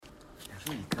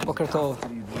Boker Tov.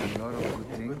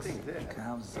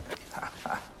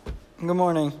 Good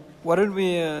morning. What did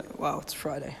we... wow, it's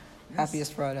Friday. Yes.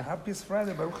 Happiest Friday. Happiest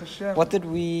Friday, Baruch Hashem. What did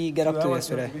we get up to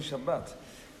yesterday?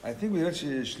 I think we read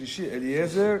Shlishi,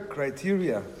 Eliezer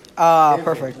criteria.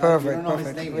 Perfect.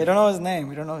 We don't know his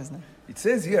name. It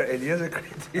says here, Eliezer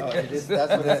criteria. Oh, it is,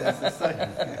 that's what it says to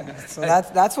say. So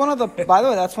that's one of the... By the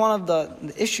way, that's one of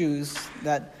the issues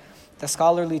that the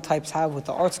scholarly types have with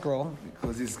the art scroll,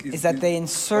 is that they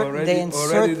insert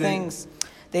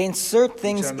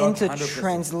things into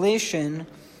translation,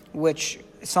 which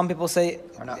some people say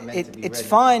it's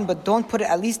fine, but don't put it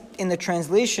at least in the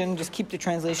translation. Just keep the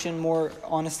translation more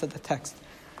honest to the text.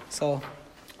 So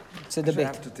it's a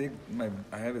debate.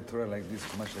 I have a Torah like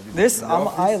this.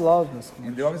 I love this.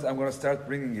 In the office, I'm going to start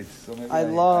bringing it. So maybe I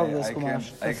love this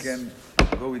Chumash. I can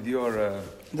go with your...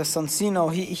 The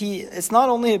Sansino, he it's not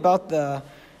only about the...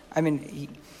 I mean,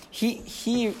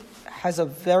 he has a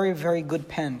very, very good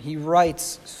pen. He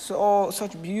writes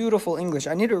such beautiful English.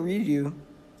 I need to read you.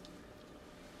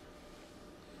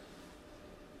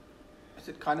 Is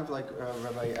it kind of like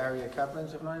Rabbi Aryeh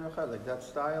Kaplan's of like that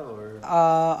style, or?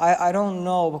 I don't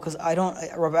know, because Rabbi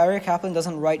Aryeh Kaplan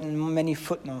doesn't write in many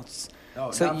footnotes.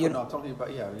 No, so I'm talking about,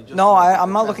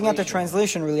 I'm not looking at the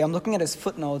translation really. I'm looking at his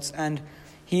footnotes, and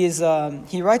he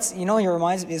writes.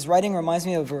 His writing reminds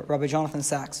me of Rabbi Jonathan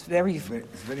Sachs. Very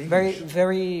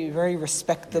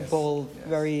respectable, yes.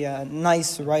 Very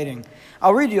nice writing.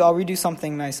 I'll read you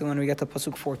something nice when we get to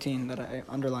Pasuk 14 that I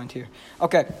underlined here.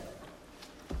 Okay.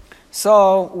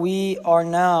 So we are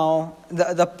now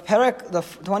the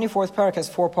 24th parak has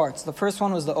 4 parts. The first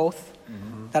one was the oath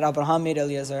that Abraham made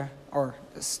Eliezer, or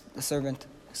the servant,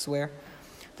 swear.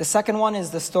 The second one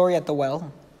is the story at the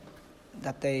well.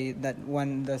 That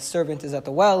when the servant is at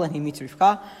the well and he meets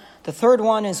Rivka. The third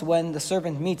one is when the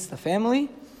servant meets the family,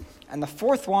 and the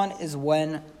fourth one is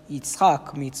when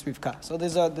Yitzchak meets Rivka. So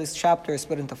this chapter is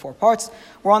split into 4 parts.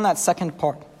 We're on that second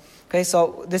part. Okay,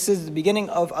 so this is the beginning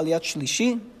of Aliyat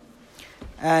Shlishi,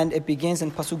 and it begins in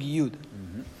Pasuk Yud.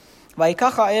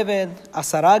 ויקח העבד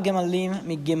 10 גמלים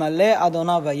מגמלי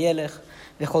אדוניו וילך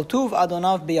וכל טוב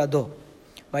אדוניו בידו.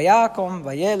 ויקום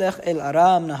וילך אל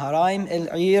ארם נהריים אל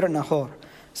עיר נחור.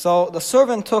 So the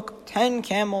servant took 10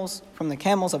 camels from the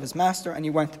camels of his master, and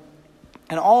he went,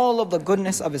 and all of the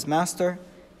goodness of his master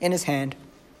in his hand.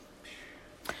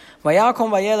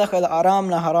 ויקום וילך אל ארם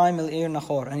נהריים אל עיר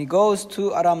נחור. And he goes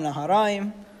to Aram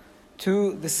Naharaim,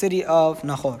 to the city of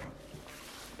Nahor.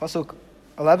 Pasuk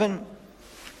 11.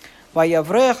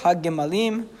 ויברח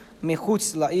הגמלים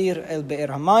מחוץ לעיר אל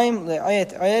באר המים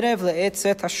לעת ערב לעת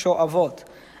צאת השואבות.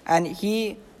 And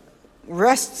he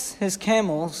rests his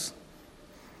camels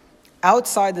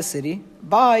outside the city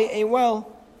by a well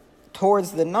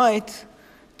towards the night,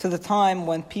 to the time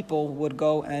when people would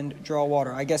go and draw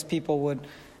water. I guess people would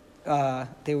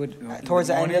towards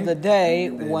the end of the day,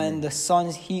 when the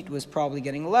sun's heat was probably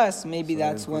getting less, maybe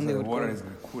that's when they would water go. Is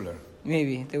cooler.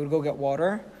 Maybe they would go get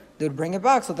water. They would bring it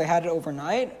back, so they had it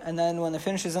overnight, and then when it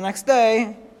finishes the next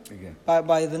day,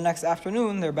 by the next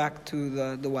afternoon, they're back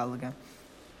to the well again.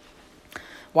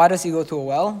 Why does he go to a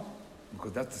well?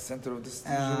 Because that's the center of this.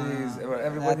 Usually is where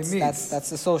everybody meets. That's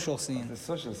the social scene. The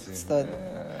social scene. It's the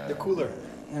cooler.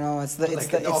 It's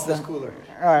the office cooler.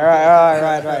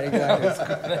 Right, exactly.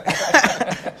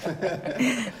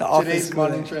 The office Today's cooler.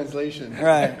 modern translation.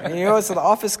 Right. And he goes to the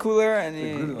office cooler and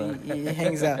he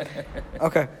hangs out.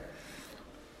 Okay.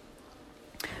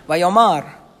 Vayomar,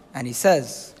 and he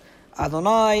says,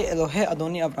 Adonai Elohe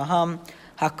Adoni Abraham,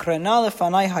 Hakrena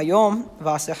lefanai hayom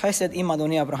v'aseh chesed im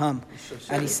Adoni Abraham.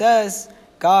 And he says,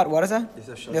 God, what is that?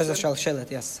 There's a shalshelet,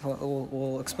 yes.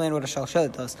 We'll explain what a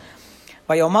shalshelet does.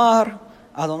 Vayomar,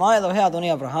 Adonai Elohe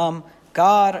Adoni Abraham,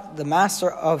 God, the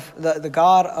master of the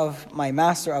God of my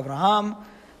master Abraham,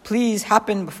 please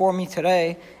happen before me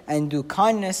today and do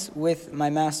kindness with my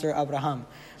master Abraham.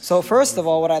 So first of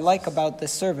all, what I like about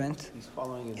this servant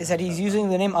is that he's using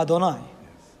the name Adonai.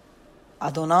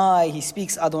 Adonai, he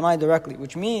speaks Adonai directly,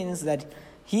 which means that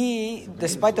he,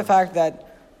 despite the fact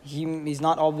that he's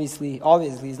not obviously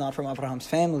he's not from Abraham's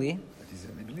family,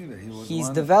 he's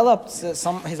developed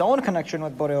his own connection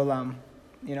with Borei Olam.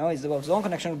 He's developed his own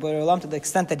connection with Borei Olam to the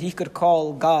extent that he could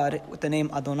call God with the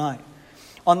name Adonai.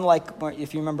 Unlike,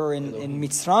 if you remember in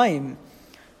Mitzrayim,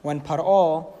 when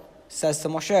Paro says to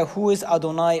Moshe, who is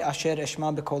Adonai asher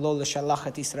eshma bekolo l'shalach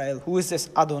et Israel? Who is this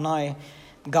Adonai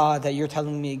God that you're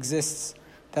telling me exists,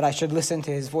 that I should listen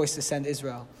to his voice to send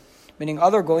Israel? Meaning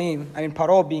other goyim,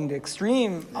 Paro being the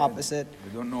extreme opposite,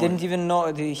 didn't even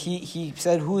know. He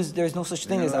said, there's no such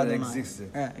thing as Adonai.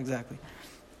 Existed. Yeah, exactly.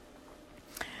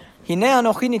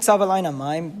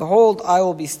 Behold, I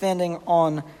will be standing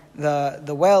on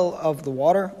the well of the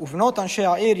water. And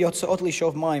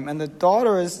the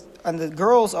daughters and the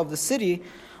girls of the city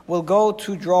will go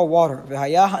to draw water.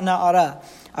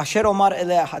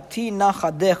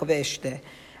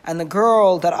 And the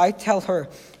girl that I tell her,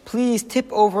 please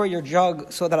tip over your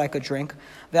jug so that I could drink.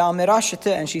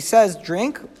 And she says,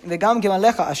 drink. And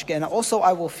also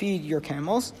I will feed your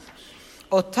camels.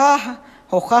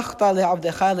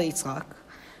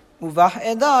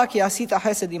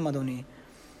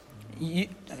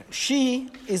 She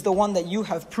is the one that you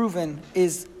have proven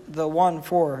is the one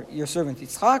for your servant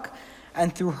Yitzchak,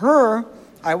 and through her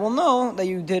I will know that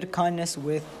you did kindness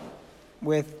with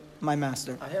my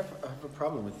master. I have a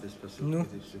problem with this pasuk. No.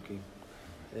 With this psukim.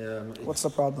 What's the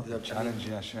problem?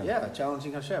 Challenging Hashem. Yeah,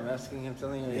 challenging Hashem, asking him,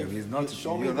 telling him, he's not-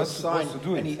 show me you're the not sign, supposed to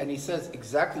do it. and he says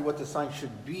exactly what the sign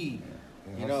should be.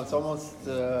 You're It's not almost,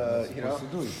 supposed to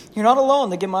do it. You're not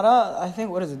alone. The Gemara, I think,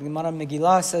 what is it? The Gemara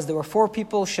Megillah says there were 4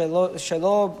 people, shelo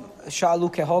sha'alu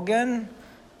kehogen,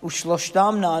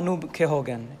 ushloshtam na'anu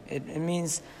kehogen. It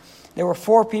means there were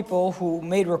 4 people who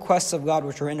made requests of God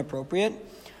which were inappropriate.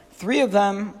 3 of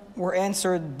them were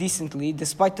answered decently,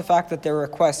 despite the fact that their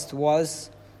request was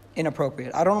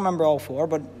inappropriate. I don't remember all 4,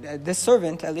 but this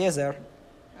servant, Eliezer,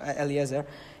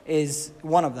 is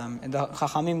one of them. And the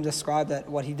Chachamim describe that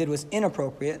what he did was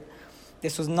inappropriate.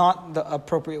 This was not the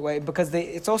appropriate way, because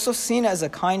it's also seen as a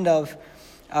kind of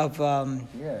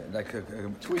Like a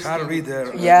card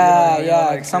reader.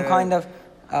 like some kind of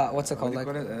what's it called,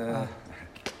 What do you call it?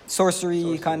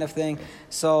 sorcery kind of thing.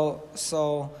 So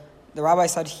the rabbi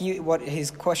said what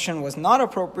his question was not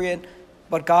appropriate,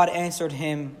 but God answered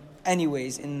him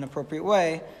anyways in an appropriate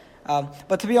way.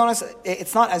 But to be honest,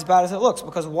 it's not as bad as it looks,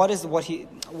 because what is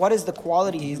the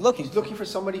quality he's looking for? He's looking for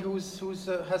somebody who's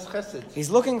has chesed. He's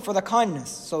looking for the kindness.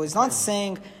 So he's not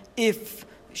saying if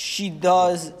she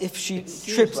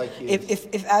trips, like he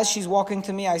if as she's walking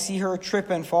to me, I see her trip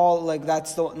and fall, like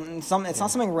it's not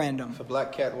something random. If a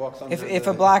black cat walks on If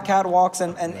a black cat walks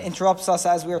and interrupts us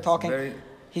as we are talking,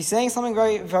 he's saying something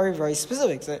very, very, very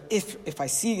specific. So if I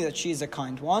see that she is a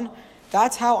kind one,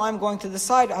 that's how I'm going to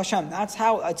decide, Hashem. That's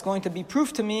how it's going to be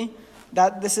proof to me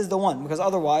that this is the one. Because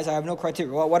otherwise, I have no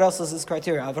criteria. Well, what else is this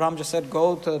criteria? Avraham just said,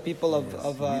 go to the people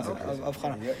of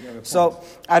Haran. So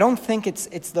I don't think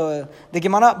it's the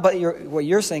Gemara. But what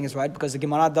you're saying is right, because the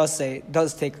Gemara does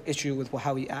take issue with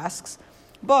how he asks.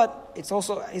 But it's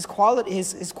also his quality,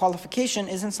 his qualification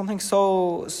isn't something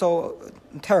so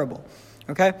terrible.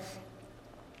 Okay.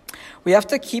 We have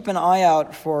to keep an eye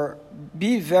out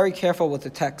be very careful with the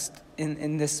text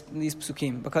in these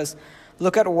psukim, because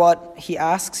look at what he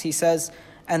asks. He says,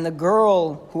 and the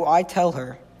girl who I tell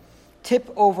her,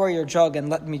 tip over your jug and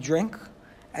let me drink.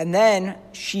 And then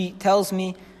she tells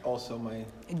me, also my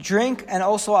drink, and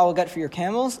also I will get for your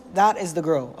camels. That is the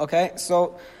girl, okay?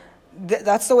 So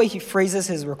that's the way he phrases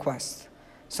his request.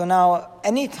 So now,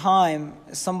 anytime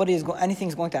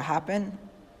anything's going to happen,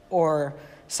 or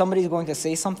somebody's going to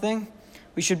say something,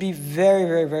 we should be very,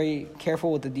 very, very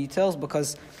careful with the details,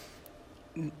 because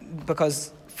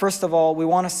first of all, we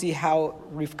want to see how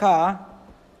Rivka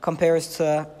compares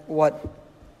to what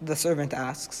the servant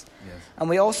asks. Yes. And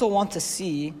we also want to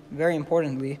see, very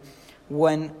importantly,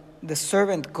 when the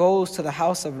servant goes to the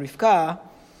house of Rivka,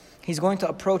 he's going to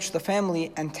approach the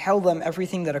family and tell them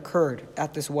everything that occurred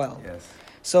at this well. Yes.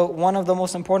 So one of the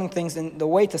most important things in the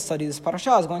way to study this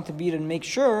parasha is going to be to make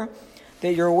sure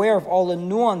that you're aware of all the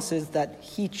nuances that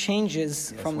he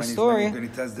changes from the story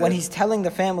when he's telling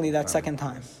the family that second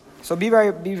time. So be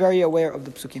very aware of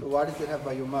the psukim. So why does it have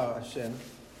Vayomar Hashem?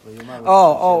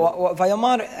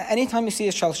 Vayomar, anytime you see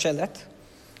a shalshelet,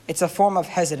 it's a form of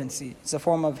hesitancy. It's a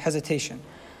form of hesitation.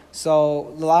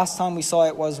 So the last time we saw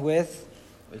it was with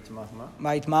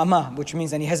Ma'itmama, which means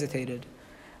that he hesitated.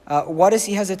 What is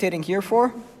he hesitating here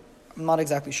for? I'm not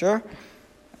exactly sure.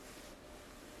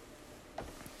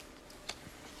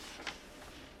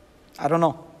 I don't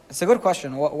know. It's a good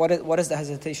question. What is the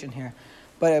hesitation here?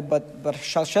 But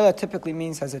shalshela typically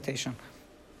means hesitation.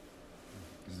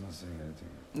 He's not saying anything.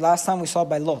 Last time we saw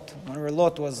by Lot, whenever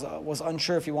Lot was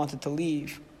unsure if he wanted to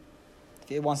leave, if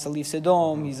he wants to leave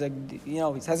Sodom, he's like,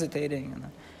 he's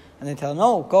hesitating, and they tell him,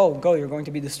 no, go, you're going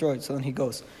to be destroyed. So then he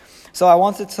goes. So I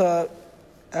wanted to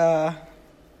I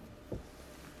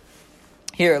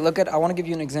want to give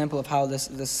you an example of how this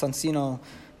Sansino,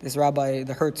 this rabbi,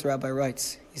 the Hertz rabbi,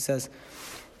 writes. He says,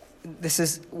 this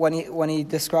is when he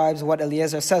describes what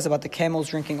Eliezer says about the camels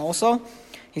drinking also.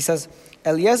 He says,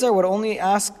 Eliezer would only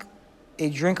ask a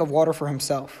drink of water for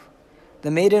himself.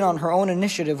 The maiden on her own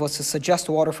initiative was to suggest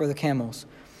water for the camels.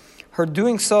 Her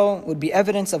doing so would be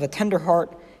evidence of a tender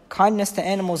heart, kindness to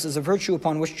animals is a virtue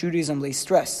upon which Judaism lays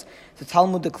stress. The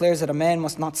Talmud declares that a man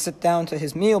must not sit down to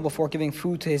his meal before giving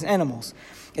food to his animals.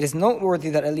 It is noteworthy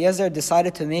that Eliezer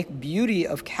decided to make beauty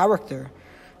of character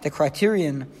the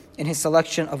criterion in his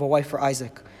selection of a wife for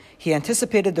Isaac. He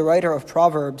anticipated the writer of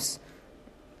Proverbs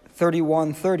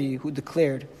 31:30, who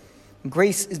declared,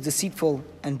 "Grace is deceitful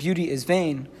and beauty is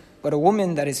vain, but a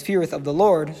woman that is feareth of the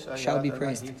Lord shall be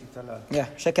praised." Yeah.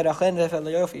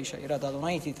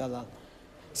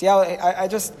 See how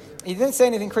he didn't say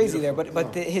anything crazy there,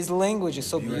 but his language is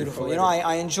so beautiful. You know,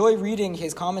 I enjoy reading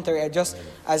his commentary just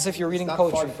as if you're reading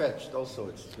poetry. It's not far-fetched also.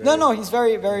 It's No, he's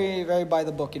very, very, very by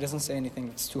the book. He doesn't say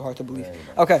anything. It's too hard to believe.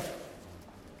 Okay.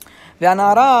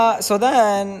 So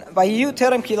then,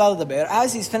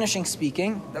 as he's finishing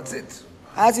speaking, That's it.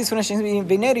 as he's finishing speaking,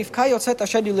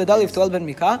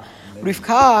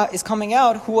 Rivka is coming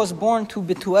out, who was born to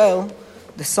Betuel,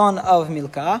 the son of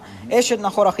Milcah, Eshet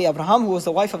Nachor Achi Abraham, who was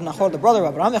the wife of Nachor, the brother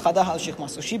of Abraham,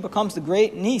 so she becomes the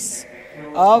great niece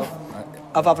of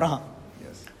Abraham.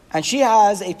 Yes. And she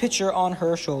has a picture on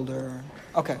her shoulder.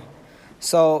 Okay,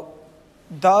 so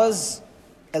does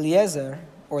Eliezer,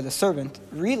 or the servant,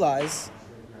 realize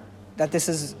that this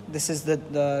is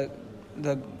the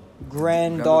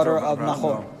granddaughter of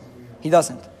Nahor? He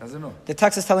doesn't. Doesn't know. The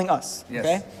text is telling us. Yes.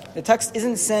 Okay? The text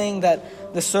isn't saying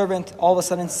that the servant all of a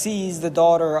sudden sees the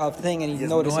daughter of thing and he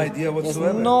notices. No idea whatsoever. He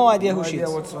has no idea who she is.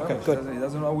 Whatsoever. Okay, good. He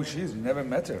doesn't know who she is. He never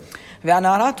met her. And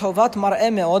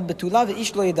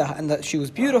that she was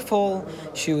beautiful,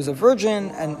 she was a virgin,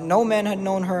 and no man had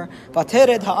known her. And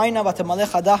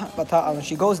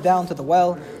she goes down to the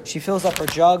well, she fills up her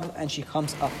jug, and she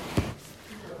comes up.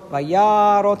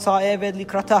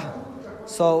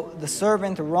 So the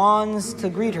servant runs to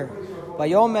greet her.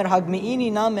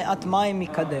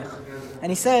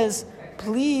 And he says,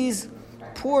 "Please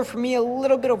pour for me a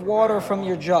little bit of water from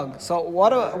your jug." So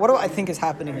what do I think is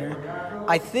happening here?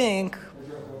 I think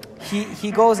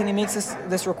he goes and he makes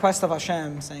this request of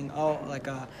Hashem, saying, I'm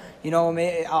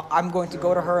going to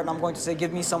go to her and I'm going to say,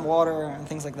 "Give me some water," and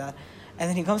things like that. And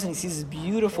then he comes and he sees this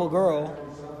beautiful girl,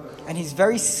 and he's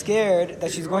very scared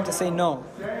that she's going to say no.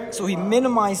 So he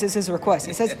minimizes his request.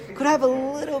 He says, "Could I have a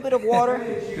little bit of water?"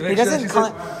 He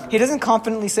doesn't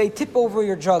confidently say, "Tip over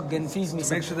your jug and feed me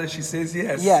some." Make sure that she says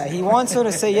yes. Yeah, he wants her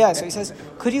to say yes. So he says,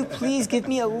 "Could you please give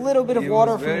me a little bit of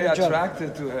water from your jug?" Very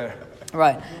attracted to her.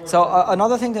 Right. So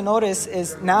another thing to notice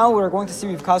is now we're going to see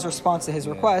Rivka's response to his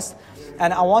request.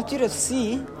 And I want you to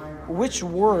see which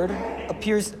word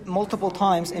appears multiple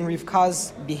times in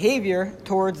Rivka's behavior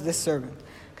towards this servant.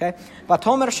 Okay?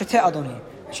 Batomer shete adoni.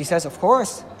 She says, "Of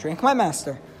course, drink, my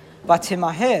master."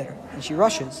 Batimaher, and she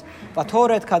rushes.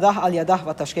 Batoret kadah al yadah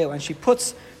vatashkeu, and she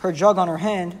puts her jug on her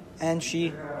hand and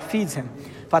she feeds him.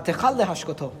 Batechal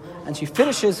lehashkoto, and she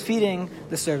finishes feeding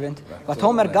the servant.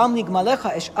 Batomer gam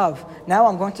nigmalecha eshav. Now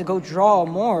I'm going to go draw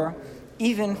more,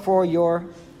 even for your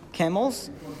camels.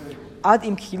 Ad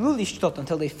im kilu lishtot,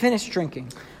 until they finish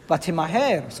drinking.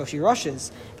 Batimaher, so she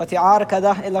rushes. Bati'ar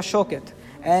kadah ela shoket.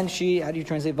 And she, how do you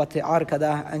translate Bati'ar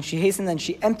kadah? And she hastened and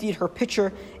she emptied her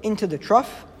pitcher into the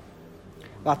trough.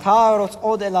 And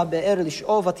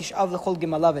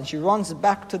she runs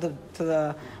back to the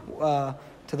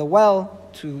well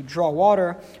to draw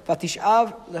water.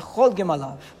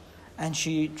 And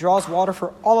she draws water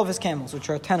for all of his camels, which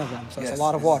are 10 of them. So it's a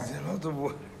lot of water.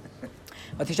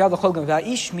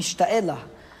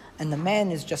 And the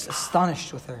man is just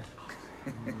astonished with her.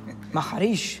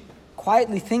 Maharish,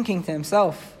 quietly thinking to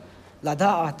himself,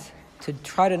 Lada'at, to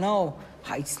try to know,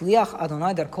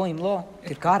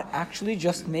 did God actually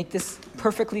just make this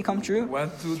perfectly come true?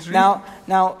 1, 2, 3. Now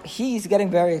he's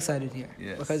getting very excited here.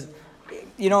 Yes. Because,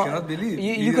 cannot believe.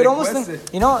 you could almost think,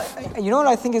 you know what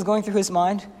I think is going through his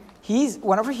mind?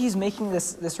 Whenever he's making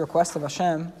this request of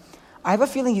Hashem, I have a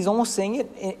feeling he's almost saying it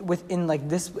in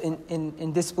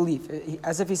disbelief,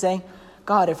 as if he's saying,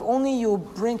 "God, if only you will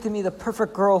bring to me the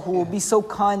perfect girl who will be so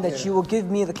kind that she will give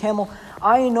me the camel,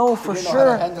 I know for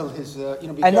sure." How to handle his,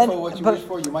 be careful what you wish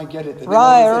for, you might get it.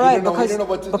 Right.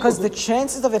 Because the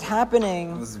chances of it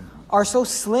happening are so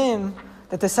slim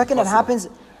that the second it happens,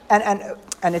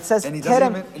 and it says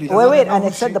terem. And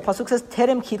it said the pasuk says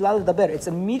terem kilal daber. It's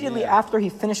immediately after he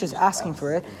finishes asking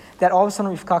for it that all of a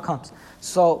sudden Rivka comes.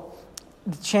 So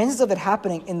the chances of it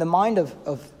happening in the mind of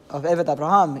Eved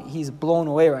Abraham, he's blown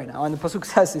away right now. And the pasuk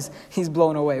says he's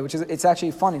blown away, it's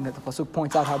actually funny that the pasuk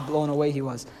points out how blown away he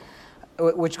was.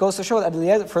 Which goes to show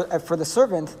that for the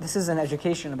servant, this is an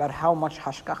education about how much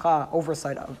hashgacha,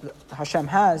 oversight Hashem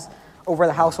has over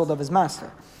the household of his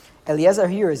master. Eliezer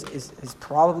here is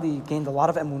probably gained a lot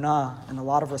of emunah and a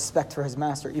lot of respect for his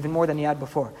master, even more than he had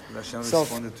before. Hashem So-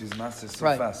 responded to his master so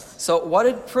Right. fast. So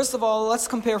let's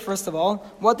compare first of all,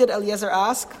 what did Eliezer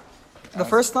ask the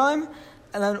first time?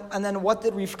 And then what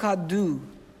did Rivka do?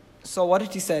 So what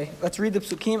did he say? Let's read the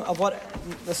psukim of what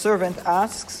the servant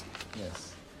asks.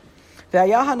 Yes.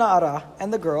 Ve'ayaha na'ara,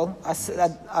 and the girl,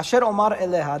 asher omar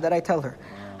eleha, that I tell her,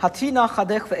 Hatina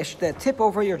chadech ve'eshte, tip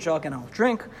over your jug and I'll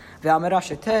drink. Ve'amera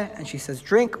sheteh, and she says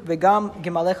drink. Ve'gam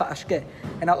gimalecha ashke,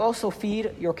 and I'll also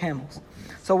feed your camels.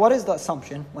 So what is the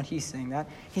assumption when he's saying that?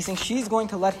 He's saying she's going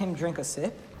to let him drink a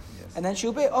sip, and then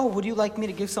she'll be, oh, would you like me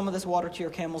to give some of this water to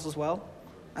your camels as well?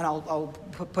 And I'll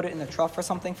put it in a trough or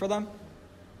something for them.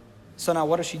 So now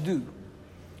what does she do?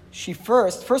 She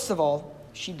first of all,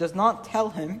 she does not tell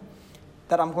him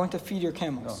that I'm going to feed your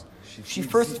camels. No, she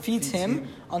first feeds him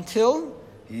until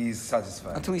He's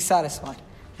satisfied. he's satisfied.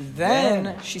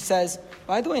 Then she says,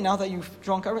 by the way, now that you've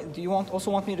drunk everything, do you also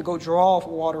want me to go draw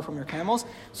water from your camels?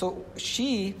 So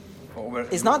she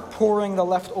is not pouring the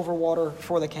leftover water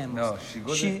for the camels.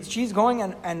 No, she's going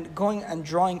and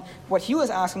drawing. What he was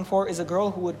asking for is a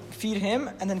girl who would feed him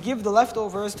and then give the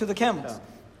leftovers to the camels.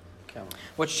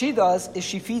 What she does is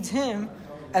she feeds him,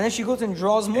 and then she goes and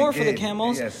draws more for the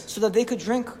camels, so that they could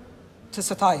drink to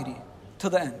satiety, to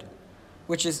the end,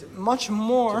 which is much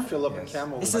more. To fill up a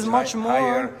camel. This is much more.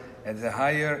 Higher, and it's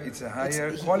a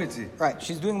higher quality. Right,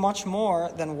 she's doing much more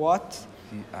than what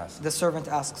He asked. the servant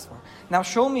asks for. Now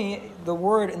show me the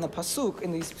word in the pasuk,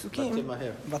 in these psukim.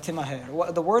 Vatimaher.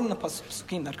 Vatimaher. The word in the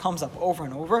psukim that comes up over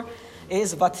and over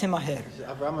is vatimaher.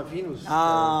 Avraham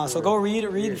Avinu's. So go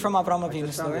read from Avraham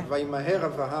Avinu's story. Vayimaher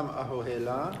Avraham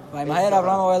ahohela. Vayimaher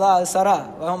Avraham ahohela al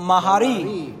Sarah.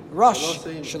 Mahari, rush,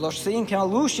 shalosh se'im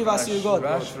kemalu shiva siyugod.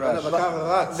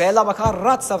 Ve'ela bakar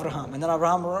ratz Avraham. And then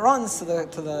Avraham runs to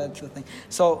the thing.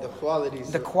 So The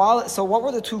qualities. So what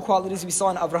were the two qualities we saw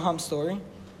in Abraham's story?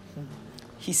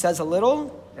 He says a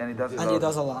little And he does and he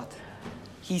does a lot.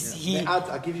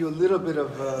 I'll give you a little bit of.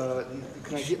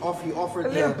 He offered a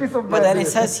little piece of But then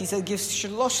bread. he said, give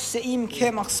shalosh se'im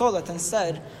kemach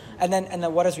instead. And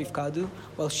then what does Rivka do?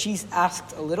 Well, she's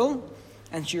asked a little,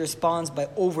 and she responds by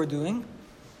overdoing,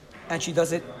 and she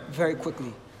does it very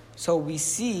quickly. So we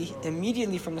see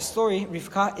immediately from the story,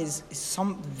 Rivka is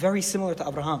very similar to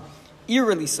Abraham,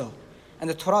 eerily so. And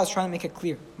the Torah is trying to make it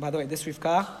clear. By the way, this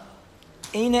Rivka,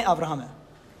 Eine Abraham.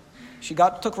 She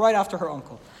took right after her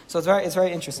uncle. So it's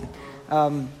very interesting.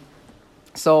 And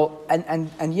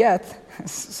yet,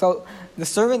 so the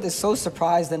servant is so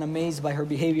surprised and amazed by her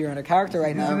behavior and her character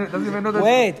right now. Doesn't even know that.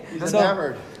 Wait, He's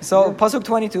enamored. so pasuk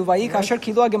 22. Vayik asher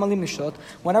kilu hagemalim lishtot.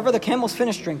 Whenever the camels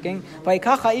finish drinking,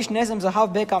 vayikach ha'ish nezem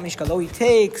zahav beka mishkalo. He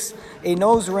takes a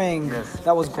nose ring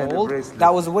that was And a gold, bracelet.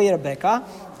 that was weighed a beka,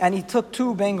 and he took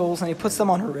two bangles and he puts them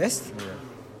on her wrist.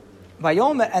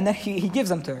 Vayomer, and then he gives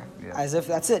them to her, as if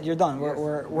that's it. You're done.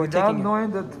 We're Without taking it.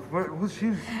 knowing that who's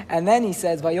she. And then he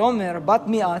says, Vayomer bat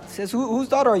mi'at. Says, whose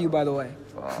daughter are you, by the way?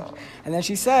 And then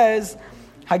she says,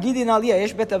 Hagidi naliya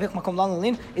yesh bet avich makom lanu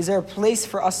lin. Is there a place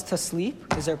for us to sleep?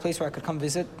 Is there a place where I could come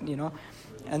visit? And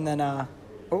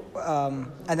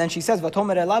then she says,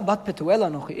 Vatomer ela bat Betuel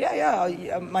anochi.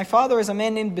 Yeah. My father is a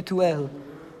man named Betuel,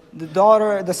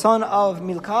 the son of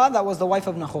Milcah, that was the wife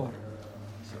of Nahor.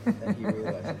 Then he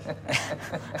realizes.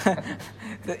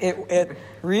 It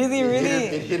really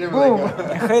It hit him boom.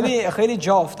 like Really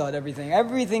jofted everything.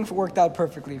 Everything worked out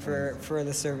perfectly for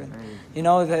the servant.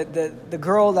 The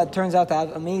girl that turns out to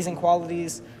have amazing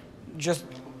qualities just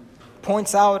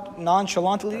points out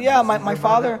nonchalantly, my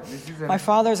father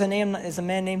is a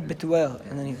man named Betuel.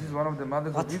 And then This is one of the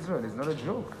mothers of Israel. It's not a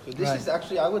joke. So this is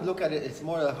actually, I would look at it, it's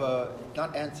more of a,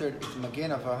 not answered, it's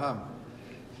Magen Avraham.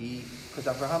 Because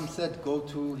Abraham said, go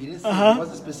to, he didn't say, he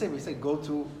wasn't specific, he said, go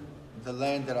to the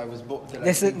land that I was born.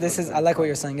 This is I like what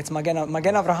you're saying. It's Magen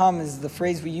Avraham is the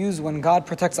phrase we use when God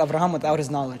protects Abraham without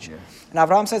his knowledge. Yeah. And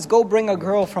Abraham says, go bring a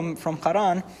girl from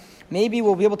Haran. Maybe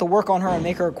we'll be able to work on her and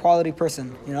make her a quality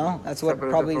person. That's what Separate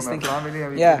probably her he's from her thinking. family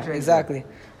and we Yeah, can change exactly.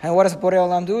 And what does Borei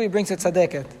Olam do? He brings a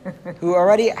tzaddiket who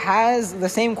already has the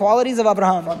same qualities of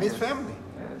Abraham. From his family.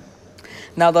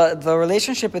 Now, the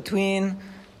relationship between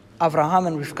Avraham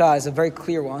and Rivka is a very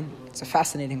clear one. It's a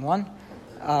fascinating one.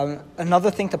 Another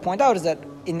thing to point out is that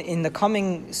in the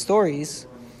coming stories,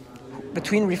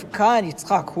 between Rivka and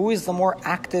Yitzchak, who is the more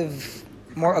active,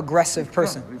 more aggressive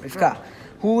person? Rivka.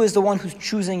 Who is the one who's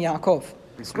choosing Yaakov?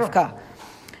 It's Rivka.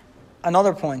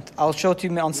 Another point, I'll show to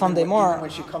you on Sunday more.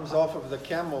 When she comes off of the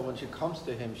camel, when she comes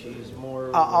to him, she's more...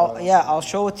 I'll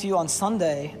show it to you on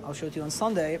Sunday.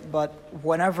 But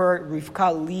whenever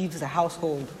Rivka leaves the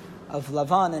household of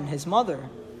Lavan and his mother,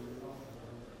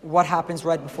 what happens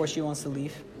right before she wants to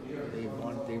leave?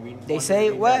 They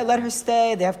say, well, let her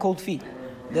stay. They have cold feet.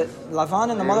 The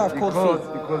Lavan and the mother have cold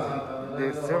feet. Because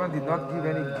the servant did not give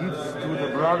any gifts to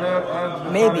the brother and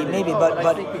the Maybe, family. but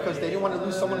I think because they didn't want to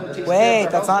lose someone who takes wait,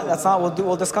 care of that's not.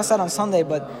 We'll discuss that on Sunday.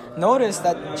 But notice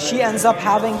that she ends up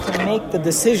having to make the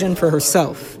decision for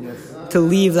herself to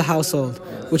leave the household,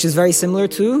 which is very similar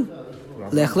to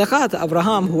Lech Lecha, to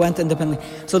Abraham, who went independently.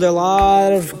 So there are a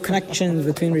lot of connections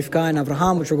between Rivka and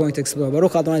Abraham, which we're going to explore.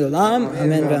 Baruch Adonai Olam.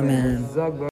 Amen. Amen.